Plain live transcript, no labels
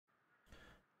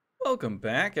Welcome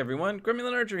back, everyone.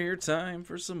 Gremlin Archer here. Time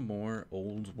for some more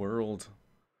Old World.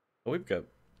 Oh, we've got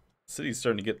cities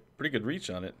starting to get pretty good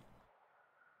reach on it.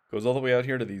 Goes all the way out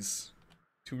here to these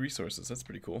two resources. That's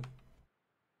pretty cool.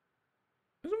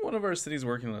 Isn't one of our cities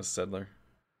working on a settler?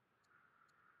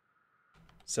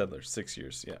 Settler, 6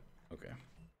 years. Yeah, okay.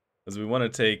 Because we want to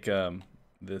take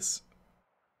this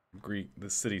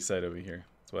city site over here.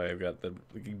 That's why I've got the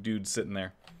dude sitting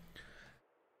there.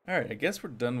 Alright, I guess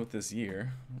we're done with this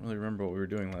year. I don't really remember what we were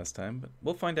doing last time, but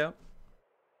we'll find out.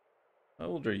 How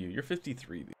old are you? You're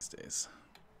 53 these days.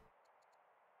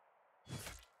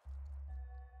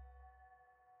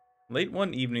 Late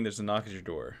one evening, there's a knock at your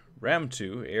door.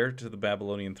 Ramtu, heir to the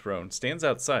Babylonian throne, stands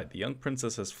outside. The young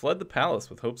princess has fled the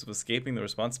palace with hopes of escaping the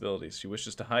responsibilities. She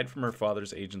wishes to hide from her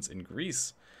father's agents in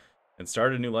Greece and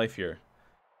start a new life here.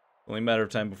 Only a matter of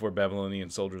time before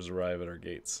Babylonian soldiers arrive at our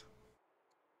gates.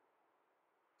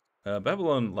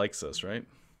 Babylon likes us, right?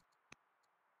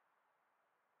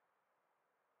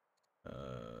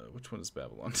 Which one is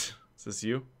Babylon? Is this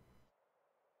you?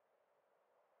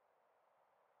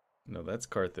 No, that's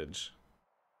Carthage.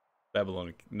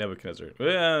 Babylon,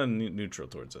 Nebuchadnezzar. Neutral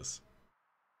towards us.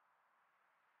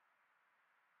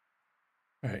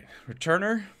 Alright,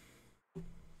 returner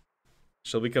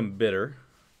shall become bitter.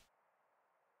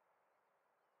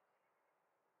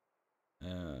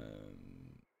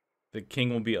 The king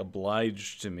will be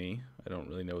obliged to me. I don't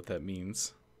really know what that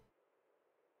means.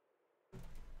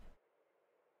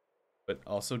 But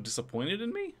also disappointed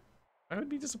in me? I would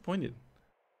be disappointed.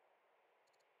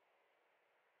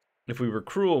 If we were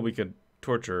cruel, we could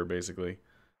torture her, basically.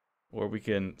 Or we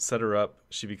can set her up.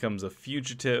 She becomes a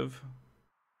fugitive.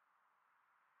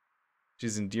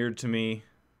 She's endeared to me.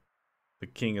 The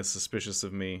king is suspicious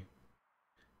of me.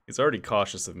 He's already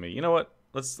cautious of me. You know what?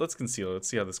 Let's conceal it. Let's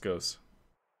see how this goes.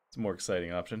 It's a more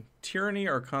exciting option. Tyranny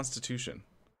or constitution?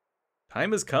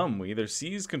 Time has come. We either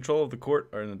seize control of the court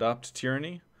or adopt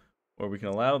tyranny, or we can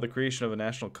allow the creation of a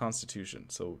national constitution.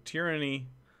 So tyranny,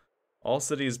 all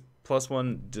cities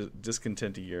 +1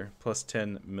 discontent a year,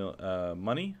 +10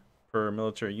 money per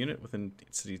military unit within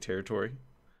city territory.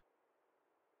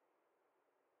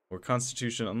 Or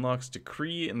constitution unlocks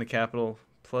decree in the capital,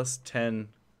 +10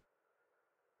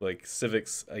 like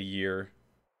civics a year.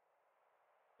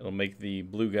 It'll make the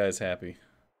blue guys happy.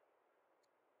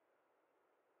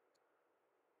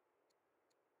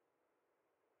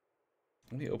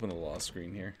 Let me open the law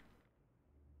screen here.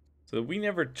 So we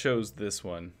never chose this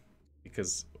one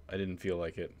because I didn't feel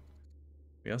like it.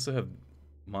 We also have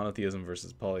monotheism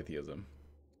versus polytheism.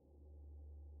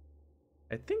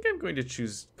 I think I'm going to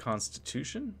choose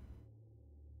Constitution.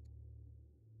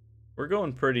 We're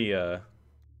going pretty,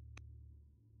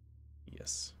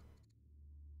 yes.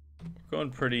 We're going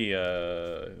pretty,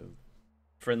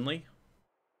 friendly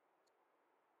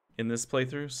in this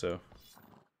playthrough, so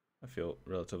I feel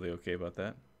relatively okay about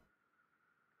that.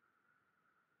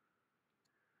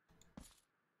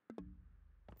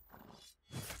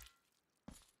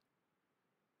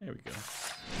 There we go.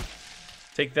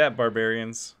 Take that,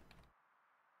 barbarians.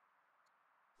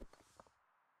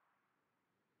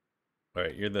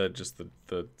 Alright, you're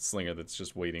the slinger that's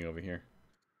just waiting over here.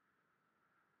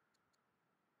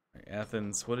 Right,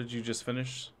 Athens, what did you just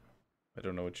finish? I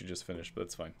don't know what you just finished, but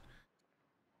that's fine.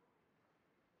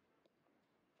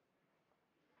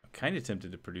 I'm kind of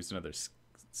tempted to produce another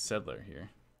settler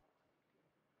here.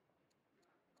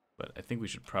 But I think we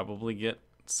should probably get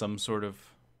some sort of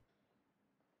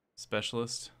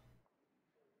specialist.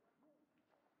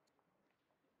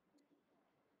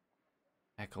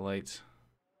 Acolyte.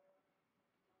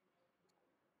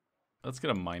 Let's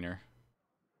get a miner.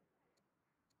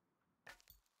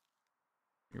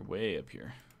 You're way up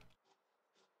here.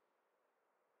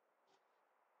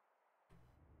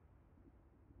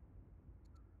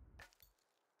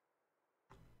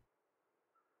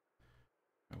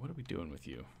 What are we doing with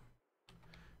you?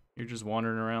 You're just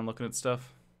wandering around looking at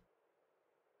stuff?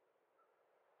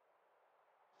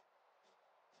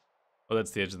 Oh,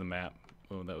 that's the edge of the map.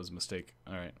 Oh, that was a mistake.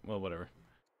 Alright, well, whatever.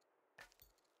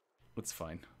 It's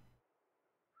fine.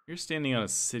 You're standing on a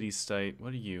city site.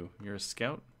 What are you? You're a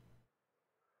scout?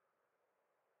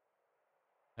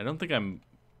 I don't think I'm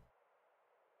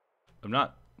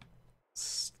not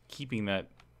keeping that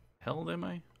held, am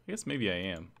I? I guess maybe I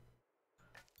am.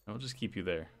 I'll just keep you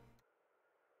there.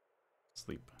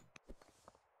 Sleep.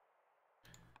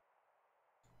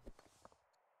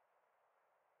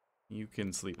 You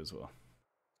can sleep as well.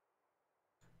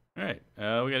 Alright,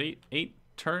 we got eight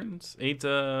turns, 8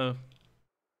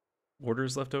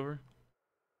 orders left over.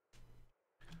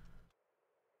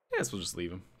 I guess we'll just leave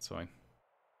them. It's fine.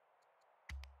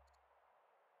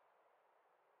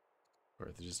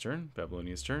 Carthage's turn.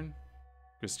 Babylonia's turn.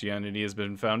 Christianity has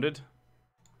been founded.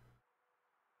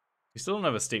 We still don't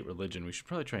have a state religion. We should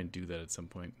probably try and do that at some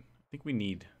point. I think we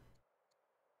need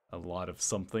a lot of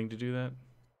something to do that,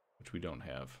 which we don't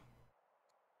have.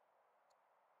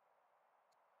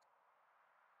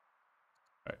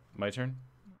 Alright, my turn?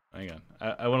 Hang on.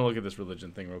 I want to look at this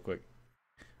religion thing real quick.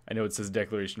 I know it says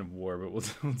declaration of war, but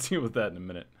we'll deal with that in a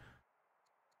minute.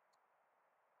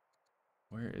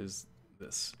 Where is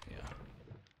this? Yeah.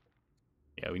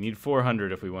 Yeah, we need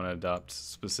 400 if we want to adopt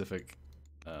specific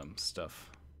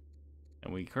stuff.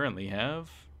 And we currently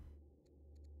have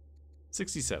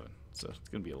 67, so it's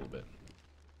going to be a little bit.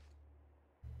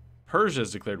 Persia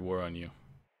has declared war on you.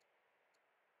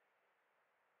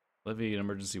 Levy an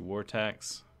emergency war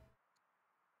tax.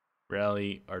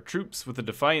 Rally our troops with a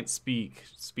defiant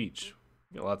speech.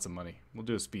 We got lots of money. We'll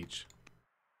do a speech.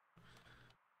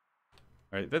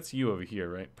 Alright, that's you over here,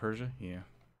 right? Persia? Yeah.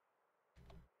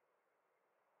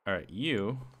 Alright,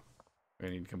 you are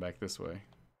going to need to come back this way.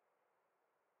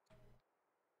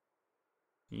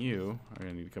 You are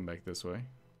going to need to come back this way.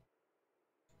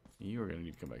 You are going to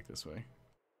need to come back this way.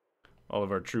 All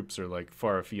of our troops are like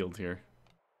far afield here.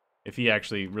 If he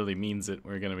actually really means it,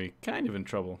 we're going to be kind of in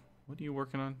trouble. What are you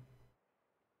working on?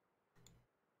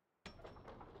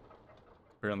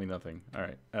 Apparently nothing.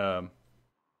 Alright. A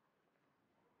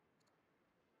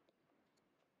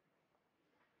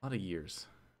lot of years.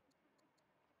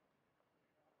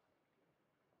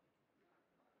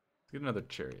 Let's get another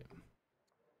chariot.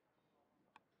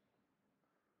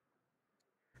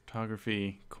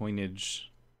 Photography,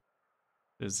 coinage,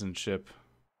 citizenship,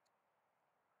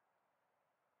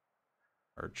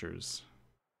 archers.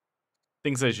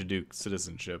 Things I should do,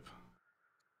 citizenship.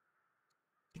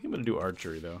 I think I'm gonna do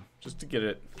archery though, just to get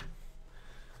it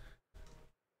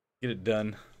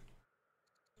done.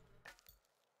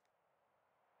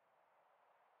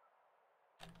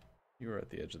 You are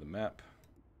at the edge of the map.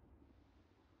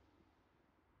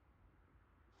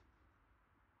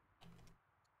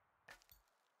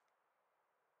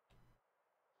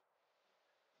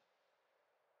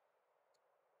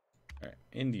 Alright,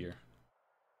 India.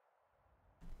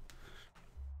 I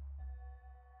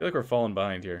feel like we're falling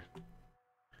behind here.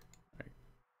 Right.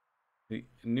 The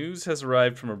news has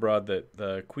arrived from abroad that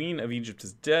the Queen of Egypt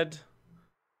is dead.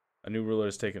 A new ruler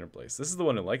has taken her place. This is the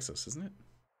one who likes us, isn't it?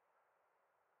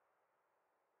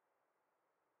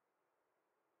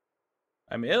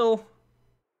 I'm ill.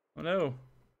 Oh no.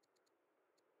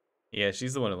 Yeah,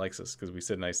 she's the one who likes us because we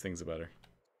said nice things about her.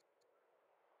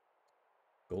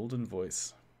 Golden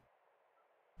voice.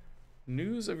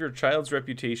 News of your child's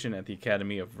reputation at the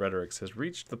Academy of Rhetorics has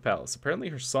reached the palace. Apparently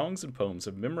her songs and poems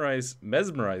have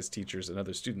mesmerized teachers and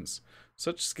other students.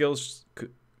 Such skills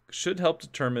should help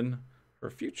determine her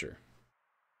future.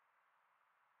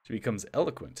 She becomes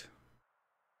eloquent.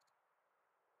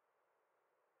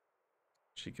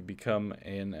 She could become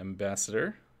an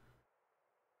ambassador.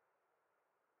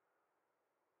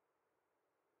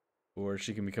 Or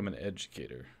she can become an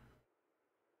educator.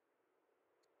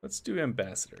 Let's do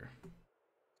ambassador.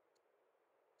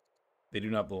 They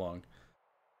do not belong.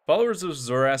 Followers of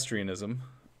Zoroastrianism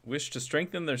wish to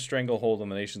strengthen their stranglehold on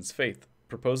the nation's faith,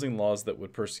 proposing laws that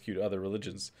would persecute other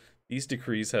religions. These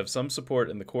decrees have some support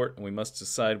in the court, and we must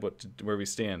decide where we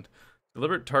stand.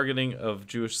 Deliberate targeting of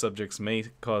Jewish subjects may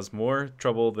cause more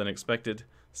trouble than expected.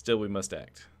 Still, we must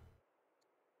act.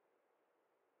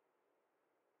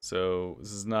 So,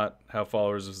 this is not how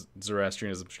followers of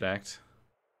Zoroastrianism should act.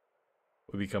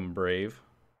 We become brave,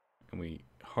 and we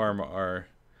harm our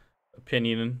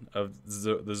opinion of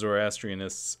the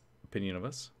Zoroastrianists' opinion of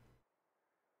us.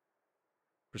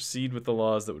 Proceed with the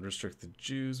laws that would restrict the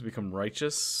Jews. Become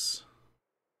righteous.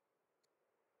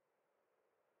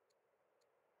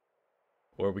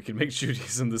 Or we can make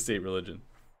Judaism the state religion.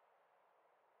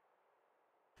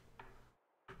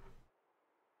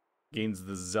 Gains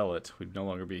the zealot. We'd no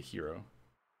longer be a hero.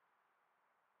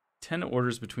 10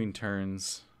 orders between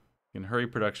turns. Can hurry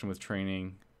production with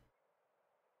training.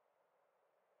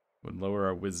 Would lower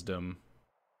our wisdom.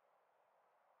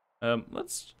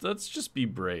 Let's just be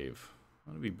brave.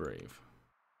 I want to be brave.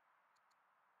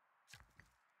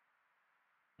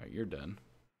 Alright, you're done.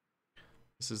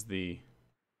 This is the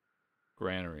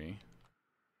granary.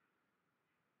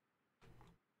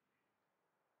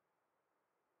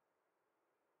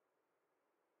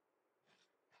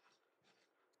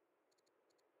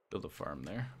 Build a farm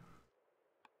there.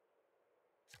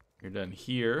 You're done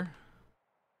here.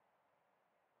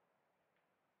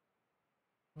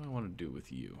 What do I want to do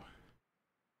with you?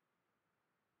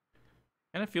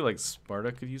 I kind of feel like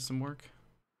Sparta could use some work.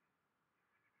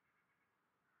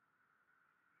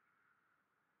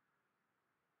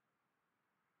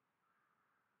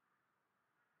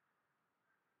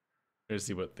 Let's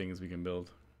see what things we can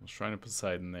build. Shrine of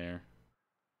Poseidon there.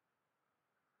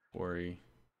 Quarry.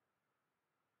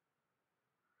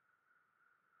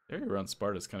 The area around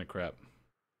Sparta is kind of crap.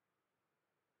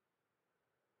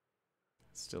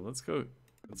 Still, let's go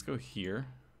here.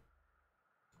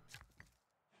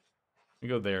 We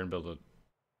go there and build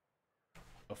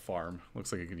a farm.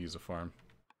 Looks like I could use a farm.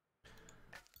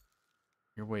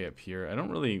 You're way up here.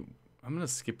 I'm gonna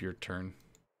skip your turn.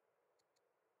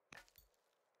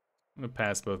 I'm gonna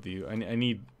pass both of you. I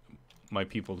need my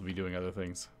people to be doing other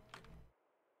things.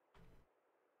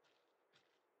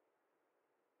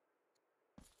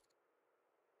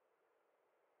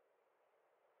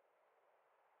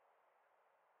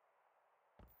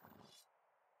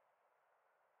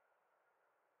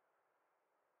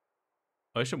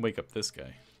 Oh, I should wake up this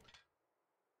guy.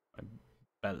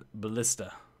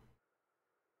 Ballista.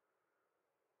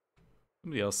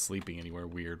 Somebody else sleeping anywhere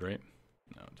weird, right?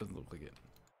 No, it doesn't look like it.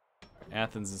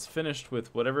 Athens is finished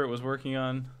with whatever it was working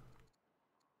on.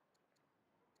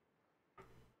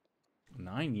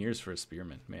 9 years for a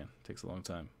spearman. Man, takes a long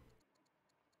time.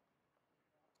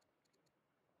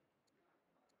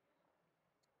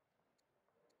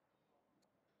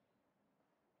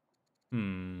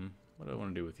 What do I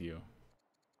want to do with you?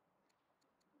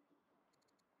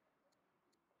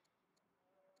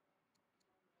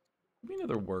 Give me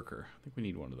another worker. I think we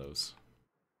need one of those.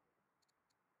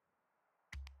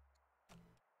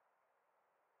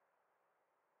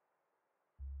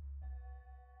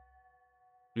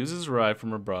 News has arrived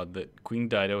from abroad that Queen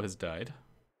Dido has died.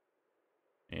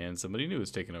 And somebody new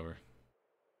has taken over.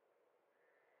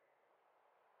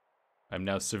 I'm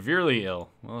now severely ill.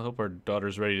 Well, I hope our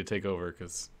daughter's ready to take over,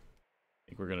 because I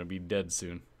think we're going to be dead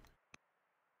soon.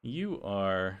 You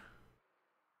are...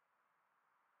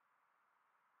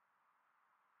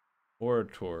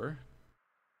 Orator.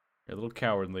 You're a little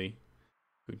cowardly.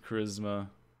 Good charisma.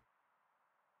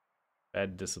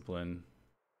 Bad discipline.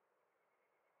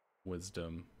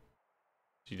 Wisdom.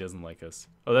 She doesn't like us.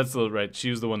 Oh, that's right.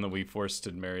 She was the one that we forced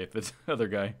to marry the other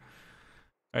guy.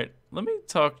 Alright, let me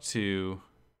talk to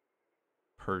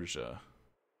Persia.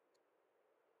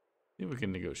 See if we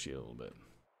can negotiate a little bit.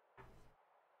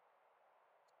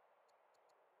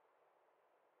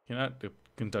 Cannot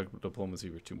conduct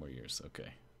diplomacy for 2 more years.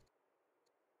 Okay.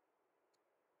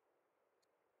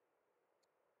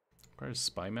 Requires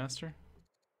spy master?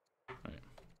 Alright.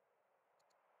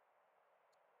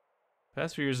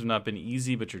 Past few years have not been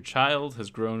easy, but your child has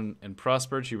grown and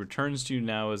prospered. She returns to you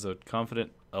now as a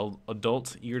confident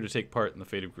adult, eager to take part in the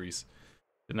fate of Greece.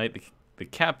 Tonight, the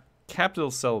capital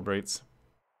celebrates.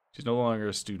 She's no longer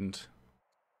a student.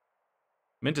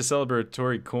 Mint a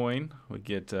celebratory coin would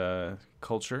get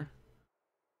culture.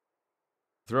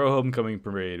 Throw a homecoming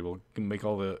parade. We'll make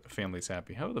all the families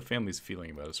happy. How are the families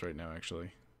feeling about us right now,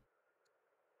 actually?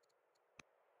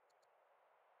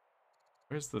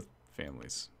 Where's the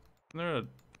families? Isn't there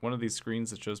one of these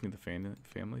screens that shows me the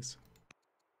families?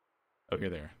 Oh, here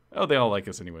they are. Oh, they all like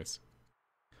us anyways.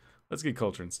 Let's get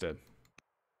culture instead.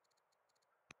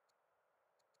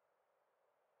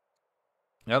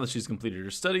 Now that she's completed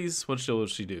her studies, what will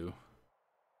she do?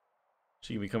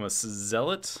 She can become a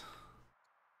zealot.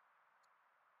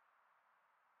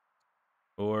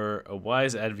 Or a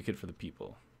wise advocate for the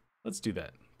people. Let's do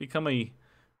that. Become a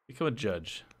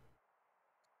judge.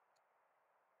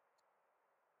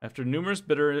 After numerous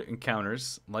bitter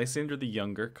encounters, Lysander the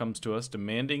Younger comes to us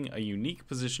demanding a unique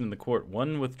position in the court,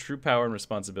 one with true power and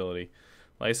responsibility.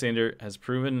 Lysander has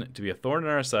proven to be a thorn in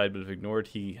our side, but if ignored,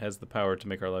 he has the power to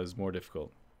make our lives more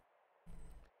difficult.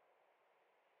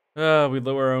 We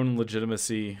lower our own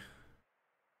legitimacy.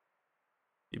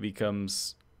 He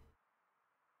becomes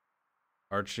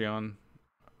Archeon.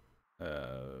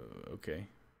 Okay.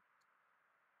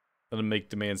 Let him make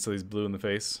demands till he's blue in the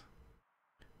face.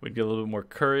 We'd get a little bit more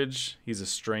courage. He's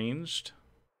estranged.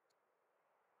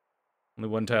 Only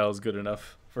 1 tile is good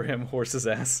enough for him. Horse's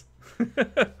ass.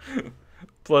 +1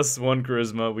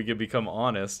 charisma. We could become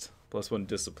honest. +1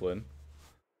 discipline.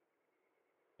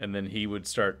 And then he would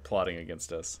start plotting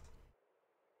against us.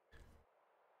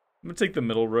 I'm going to take the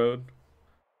middle road.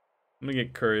 I'm going to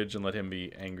get courage and let him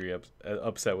be angry,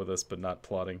 upset with us, but not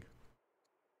plotting.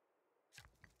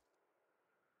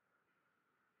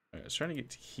 Alright, I was trying to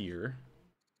get to here.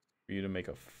 For you to make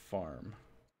a farm.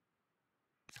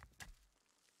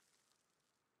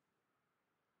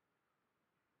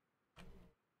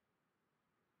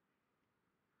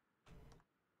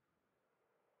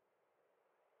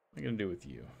 What am I going to do with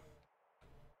you?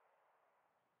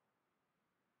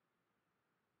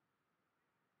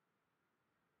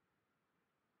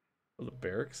 Oh, the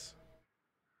barracks?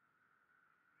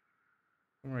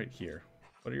 I'm right here.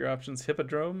 What are your options?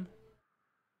 Hippodrome,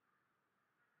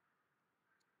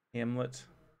 Hamlet,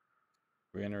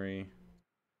 Granary,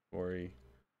 Quarry.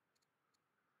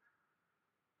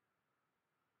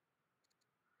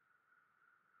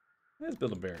 Let's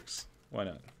build a barracks. Why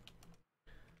not?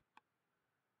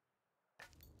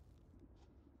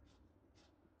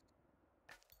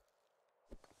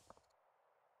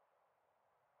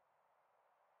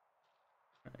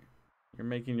 All right. You're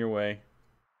making your way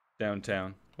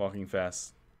downtown, walking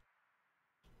fast.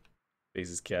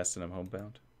 Base is cast and I'm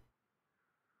homebound.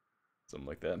 Something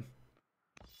like that.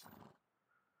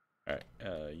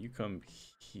 Alright, you come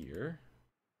here.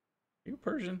 Are you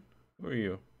Persian? Who are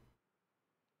you?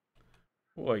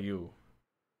 Who are you?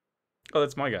 Oh,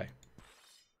 that's my guy.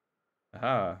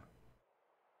 Aha.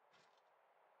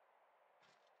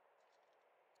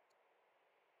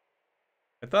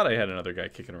 I thought I had another guy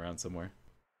kicking around somewhere.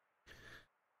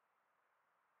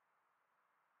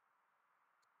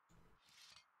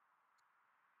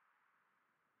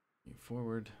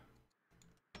 Forward.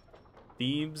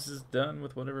 Thebes is done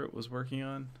with whatever it was working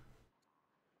on.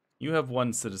 You have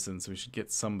one citizen, so we should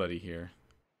get somebody here.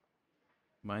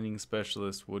 Mining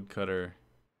specialist, woodcutter.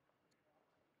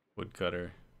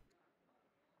 Woodcutter.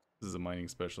 This is a mining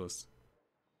specialist.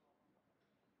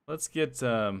 Let's get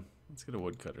a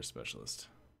woodcutter specialist.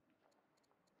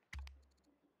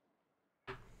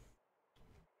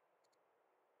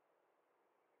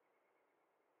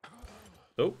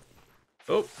 Oh.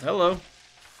 Oh, hello.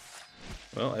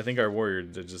 Well, I think our warrior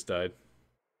just died.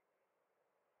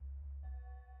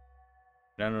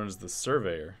 Now known as the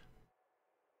Surveyor.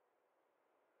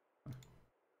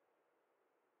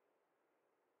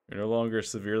 You're no longer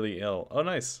severely ill. Oh,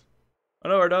 nice. Oh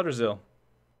no, our daughter's ill.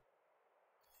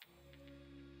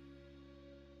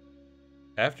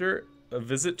 After a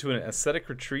visit to an ascetic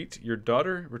retreat, your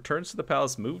daughter returns to the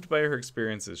palace moved by her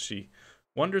experiences. She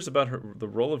wonders about the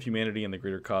role of humanity in the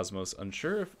greater cosmos.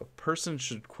 Unsure if a person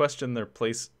should question their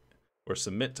place or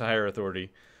submit to higher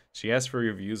authority, she asks for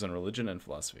your views on religion and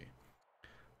philosophy.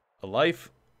 A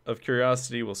life of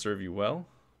curiosity will serve you well.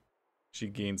 She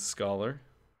gains scholar.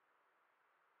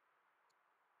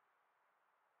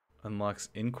 Unlocks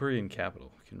inquiry and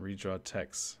capital. Can redraw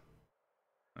texts.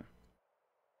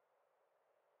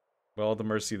 Well, the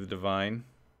mercy of the divine.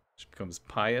 She becomes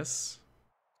pious.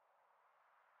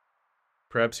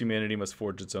 Perhaps humanity must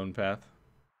forge its own path.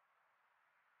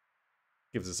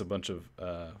 Gives us a bunch of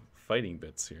fighting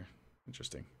bits here.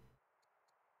 Interesting.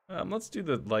 Let's do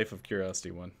the life of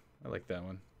curiosity one. I like that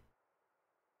one.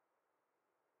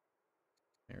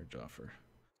 Marriage offer.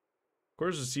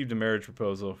 Course received a marriage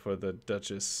proposal for the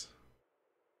Duchess.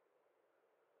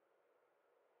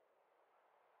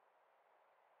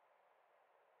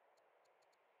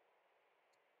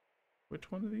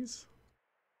 Which one of these?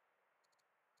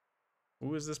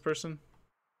 Who is this person?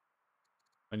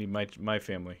 I need my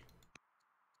family.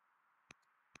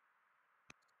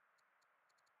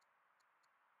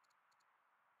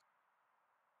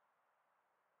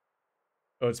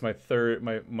 Oh, it's my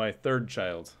third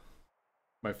child.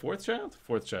 My fourth child?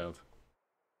 Fourth child.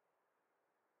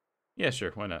 Yeah,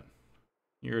 sure, why not?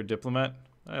 You're a diplomat?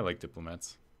 I like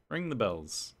diplomats. Ring the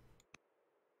bells.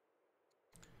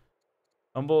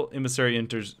 Humble emissary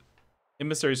enters.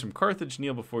 Emissaries from Carthage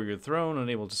kneel before your throne,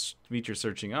 unable to meet your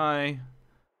searching eye.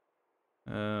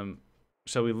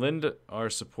 Shall we lend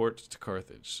our support to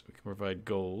Carthage? We can provide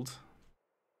gold.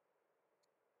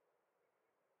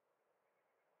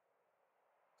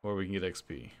 Or we can get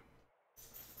XP.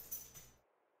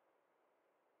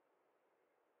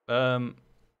 I'm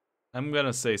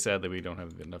gonna say sadly we don't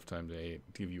have enough time to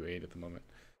give you aid at the moment.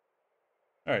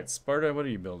 Alright, Sparta, what are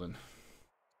you building?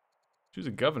 She's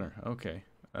a governor, okay.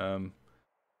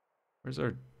 Where's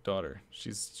our daughter?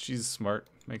 She's smart.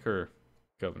 Make her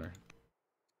governor.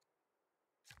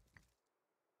 I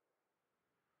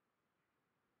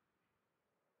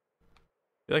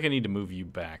feel like I need to move you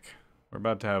back. We're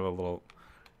about to have a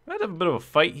bit of a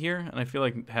fight here, and I feel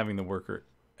like having the worker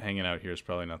hanging out here is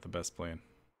probably not the best plan.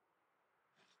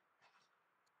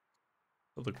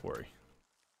 Build a quarry.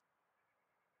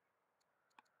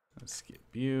 Let's skip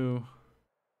you.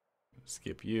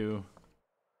 Skip you.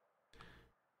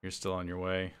 You're still on your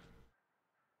way.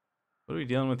 What are we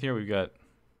dealing with here? We've got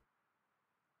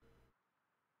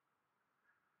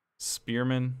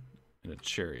spearmen and a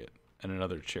chariot and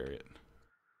another chariot.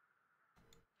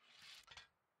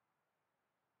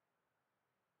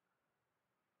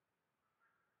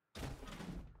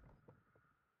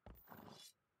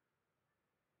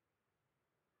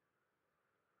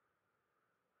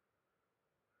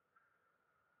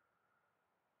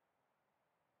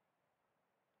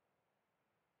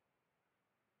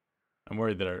 I'm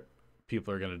worried that our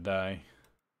people are gonna die.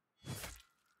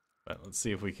 But let's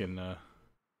see if we can,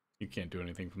 you can't do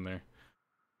anything from there.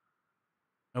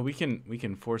 Oh, we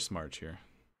can force march here.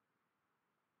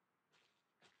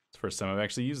 It's the first time I've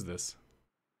actually used this.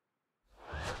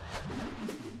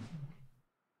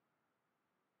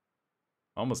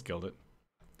 Almost killed it.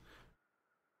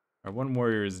 Our one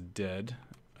warrior is dead.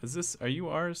 Is this, are you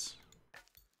ours?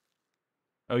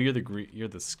 Oh, you're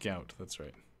the scout, that's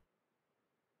right.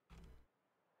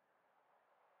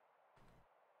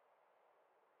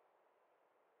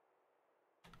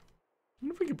 I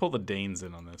wonder if we can pull the Danes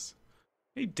in on this.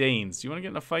 Hey Danes, do you want to get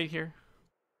in a fight here?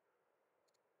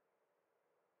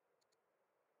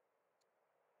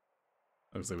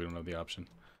 Looks like we don't have the option.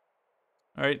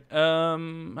 Alright, how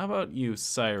about you,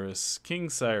 Cyrus? King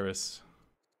Cyrus.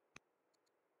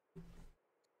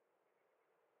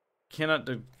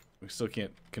 We still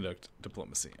can't conduct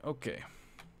diplomacy. Okay.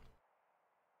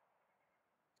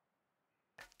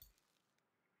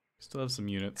 Still have some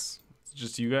units. It's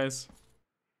just you guys?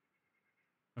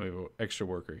 Oh, we have an extra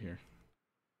worker here.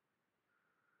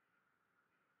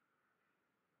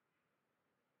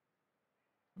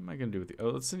 What am I gonna do with you?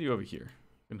 Oh, let's send you over here.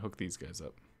 You can hook these guys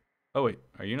up. Oh wait,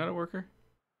 are you not a worker?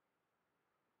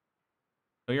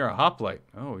 Oh, you're a hoplite.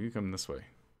 Oh, you come this way.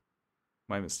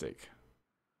 My mistake.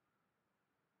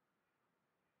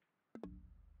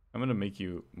 I'm gonna make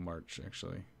you march,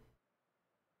 actually.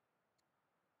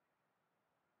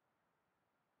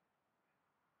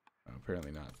 Oh,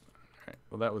 apparently not. Alright,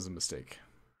 well that was a mistake.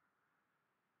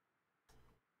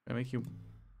 Can I make you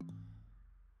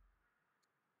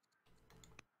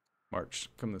march?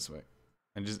 Come this way.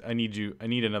 I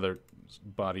need another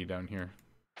body down here.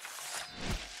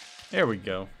 There we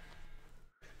go.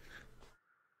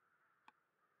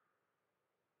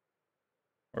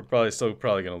 We're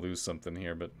probably gonna lose something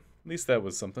here, but at least that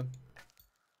was something.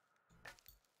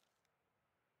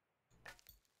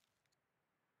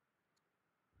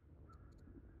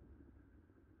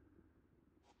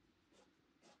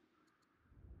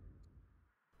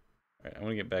 Alright, I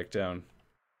wanna get back down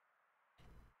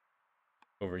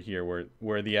over here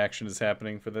where the action is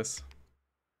happening for this.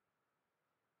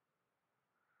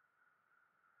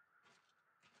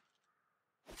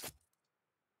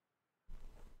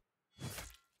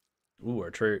 Ooh,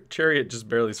 our chariot just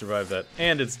barely survived that.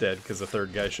 And it's dead because the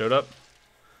third guy showed up.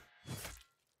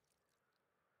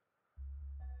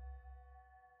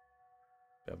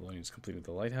 Babylonians completed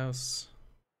the lighthouse.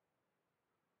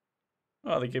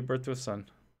 Oh, they gave birth to a son.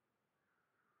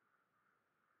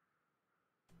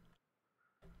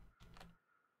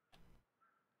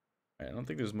 I don't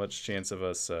think there's much chance of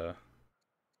us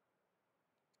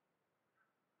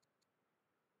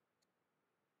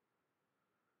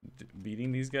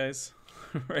beating these guys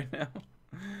right now.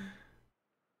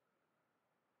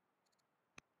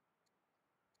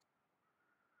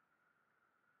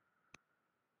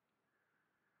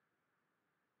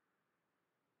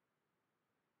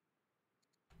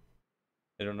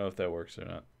 I don't know if that works or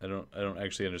not. I don't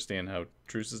actually understand how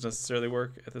truces necessarily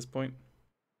work at this point.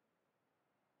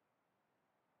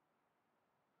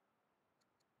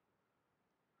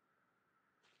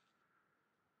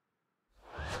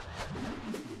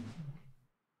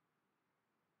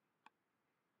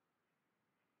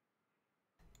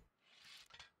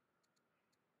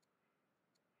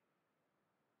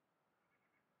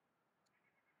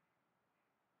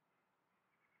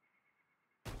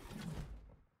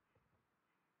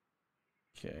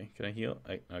 Okay, can I heal?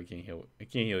 I can't heal. I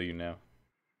can't heal you now.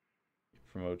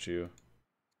 Promote you.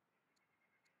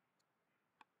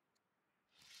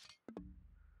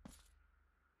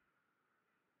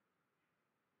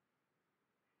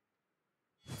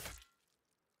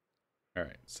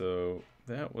 Alright, so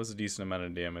that was a decent amount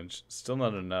of damage. Still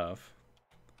not enough.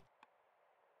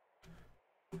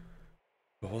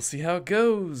 But we'll see how it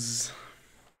goes.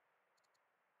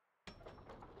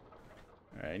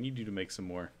 Alright, I need you to make some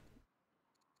more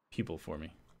people for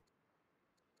me.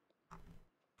 I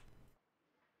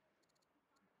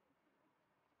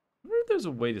wonder if there's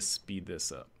a way to speed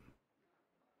this up.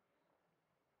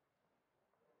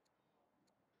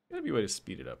 Gotta be a way to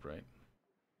speed it up, right?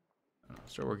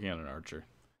 Start working on an archer.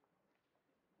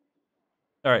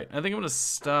 Alright, I think I'm gonna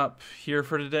stop here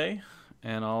for today,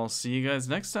 and I'll see you guys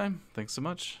next time. Thanks so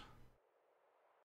much.